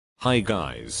Hi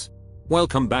guys.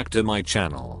 Welcome back to my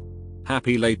channel.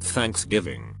 Happy late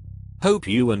Thanksgiving. Hope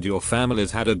you and your families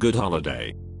had a good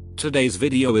holiday. Today's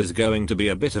video is going to be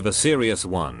a bit of a serious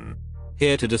one.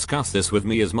 Here to discuss this with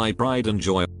me is my pride and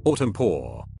joy, Autumn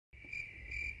Paw.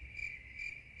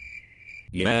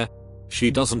 Yeah, she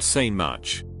doesn't say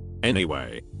much.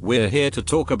 Anyway, we're here to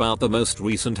talk about the most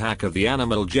recent hack of the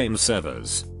Animal Jam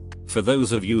servers. For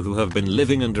those of you who have been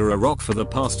living under a rock for the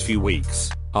past few weeks,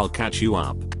 I'll catch you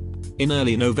up. In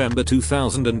early November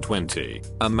 2020,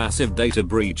 a massive data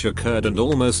breach occurred and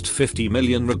almost 50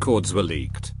 million records were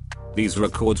leaked. These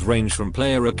records range from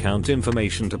player account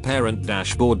information to parent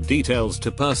dashboard details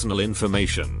to personal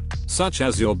information, such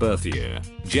as your birth year,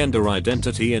 gender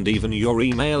identity and even your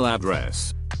email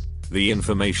address. The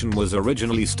information was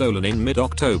originally stolen in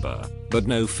mid-October, but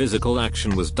no physical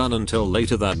action was done until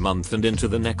later that month and into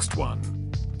the next one.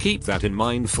 Keep that in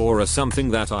mind for something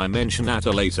that I mention at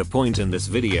a later point in this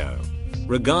video.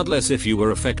 Regardless if you were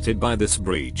affected by this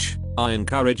breach, I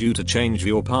encourage you to change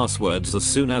your passwords as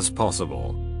soon as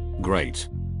possible. Great.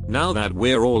 Now that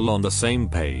we're all on the same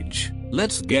page,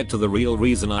 let's get to the real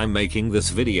reason I'm making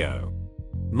this video.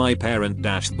 My parent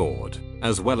dashboard,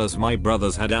 as well as my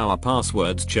brothers, had our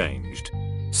passwords changed.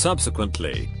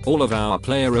 Subsequently, all of our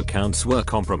player accounts were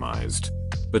compromised.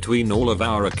 Between all of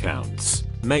our accounts,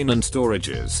 main and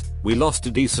storages, we lost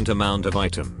a decent amount of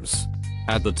items.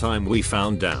 At the time we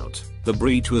found out, the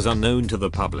breach was unknown to the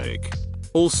public.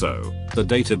 Also, the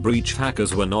data breach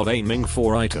hackers were not aiming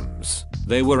for items,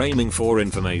 they were aiming for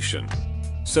information.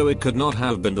 So it could not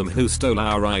have been them who stole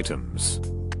our items.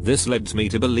 This led me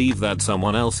to believe that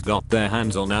someone else got their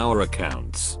hands on our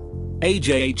accounts.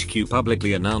 AJHQ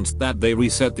publicly announced that they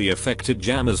reset the affected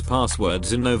jammers'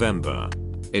 passwords in November.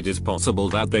 It is possible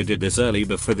that they did this early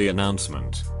before the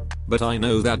announcement. But I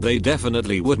know that they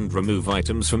definitely wouldn't remove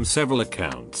items from several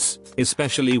accounts,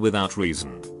 especially without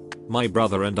reason. My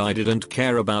brother and I didn't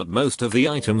care about most of the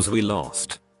items we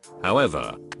lost.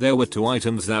 However, there were two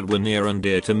items that were near and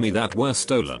dear to me that were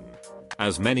stolen.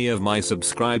 As many of my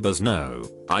subscribers know,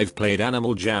 I've played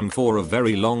Animal Jam for a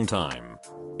very long time.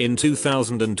 In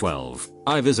 2012,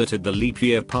 I visited the leap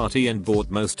year party and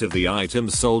bought most of the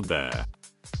items sold there.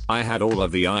 I had all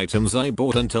of the items I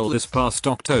bought until this past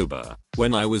October,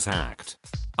 when I was hacked.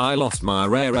 I lost my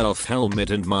rare elf helmet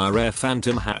and my rare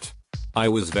phantom hat. I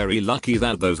was very lucky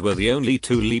that those were the only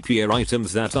two leap year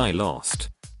items that I lost.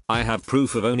 I have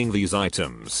proof of owning these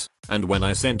items, and when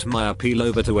I sent my appeal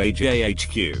over to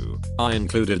AJHQ, I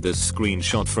included this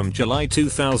screenshot from July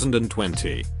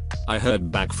 2020. I heard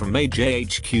back from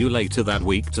AJHQ later that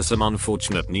week to some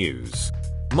unfortunate news.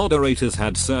 Moderators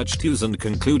had searched use and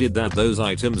concluded that those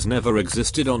items never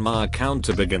existed on my account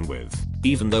to begin with,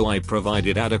 even though I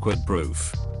provided adequate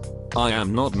proof. I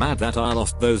am not mad that I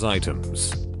lost those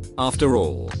items. After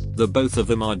all, the both of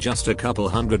them are just a couple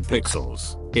hundred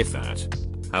pixels, if that.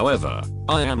 However,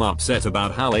 I am upset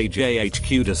about how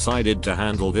AJHQ decided to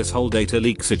handle this whole data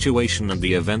leak situation and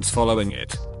the events following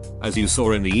it. As you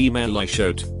saw in the email I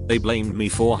showed, they blamed me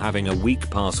for having a weak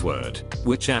password,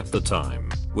 which at the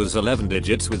time was 11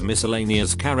 digits with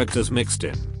miscellaneous characters mixed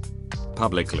in.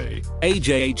 Publicly,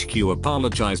 AJHQ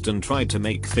apologized and tried to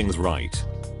make things right.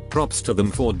 Props to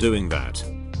them for doing that.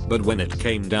 But when it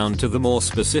came down to the more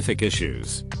specific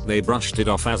issues, they brushed it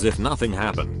off as if nothing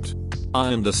happened.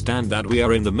 I understand that we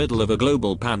are in the middle of a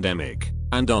global pandemic,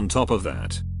 and on top of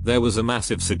that, there was a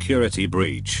massive security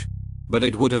breach. But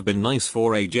it would have been nice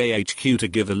for AJHQ to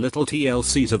give a little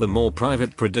TLC to the more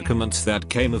private predicaments that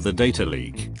came of the data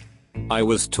leak. I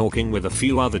was talking with a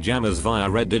few other jammers via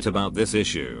Reddit about this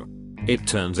issue. It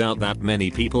turns out that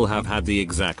many people have had the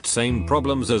exact same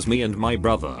problems as me and my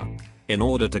brother. In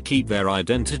order to keep their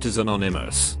identities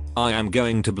anonymous, I am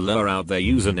going to blur out their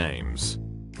usernames.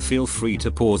 Feel free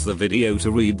to pause the video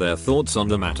to read their thoughts on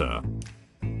the matter.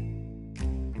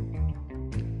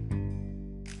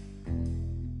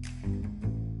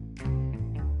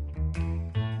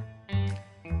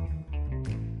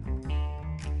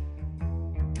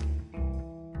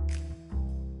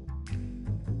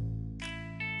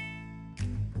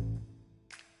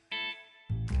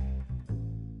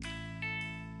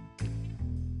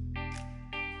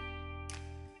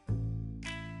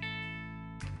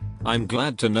 I'm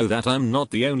glad to know that I'm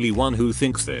not the only one who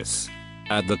thinks this.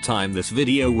 At the time this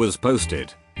video was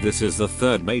posted, this is the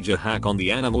third major hack on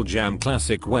the Animal Jam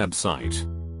Classic website.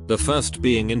 The first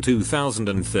being in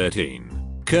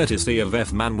 2013, courtesy of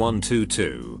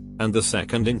fman122, and the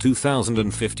second in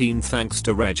 2015 thanks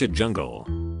to Wretched Jungle.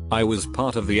 I was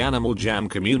part of the Animal Jam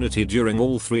community during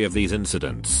all three of these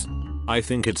incidents. I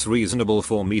think it's reasonable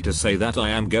for me to say that I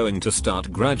am going to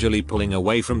start gradually pulling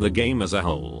away from the game as a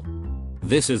whole.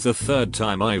 This is the third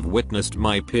time I've witnessed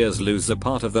my peers lose a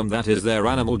part of them that is their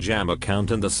Animal Jam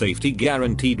account and the safety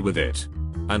guaranteed with it.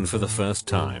 And for the first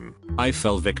time, I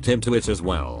fell victim to it as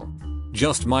well.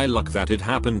 Just my luck that it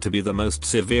happened to be the most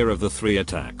severe of the 3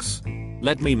 attacks.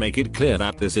 Let me make it clear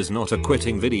that this is not a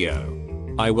quitting video.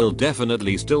 I will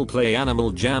definitely still play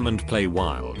Animal Jam and play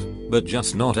Wild, but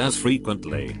just not as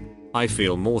frequently. I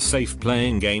feel more safe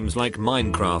playing games like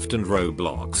Minecraft and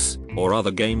Roblox, or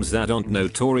other games that aren't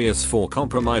notorious for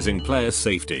compromising player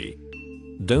safety.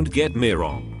 Don't get me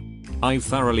wrong. I've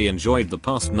thoroughly enjoyed the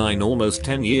past 9 almost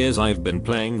 10 years I've been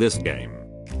playing this game.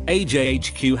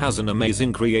 AJHQ has an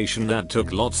amazing creation that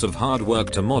took lots of hard work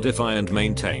to modify and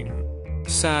maintain.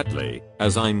 Sadly,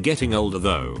 as I'm getting older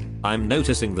though, I'm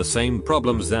noticing the same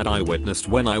problems that I witnessed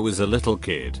when I was a little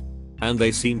kid. And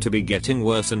they seem to be getting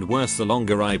worse and worse the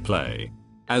longer I play.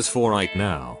 As for right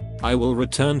now, I will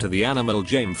return to the Animal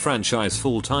Jam franchise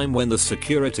full time when the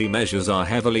security measures are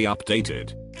heavily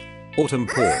updated. Autumn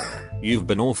Paw, you've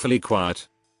been awfully quiet.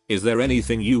 Is there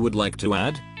anything you would like to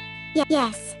add?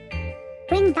 Yes.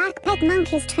 Bring back Pet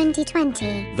Monkeys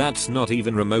 2020. That's not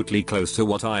even remotely close to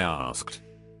what I asked.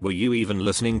 Were you even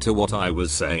listening to what I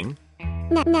was saying?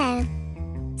 No.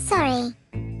 Sorry.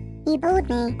 You bored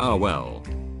me. Oh well.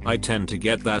 I tend to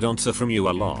get that answer from you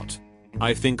a lot.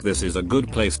 I think this is a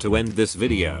good place to end this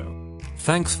video.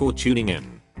 Thanks for tuning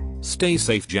in. Stay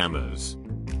safe, jammers.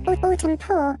 Autumn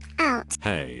Paw, out.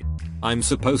 Hey. I'm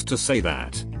supposed to say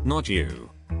that, not you.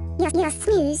 You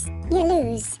snooze, you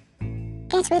lose.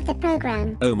 Get with the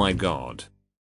program. Oh my god.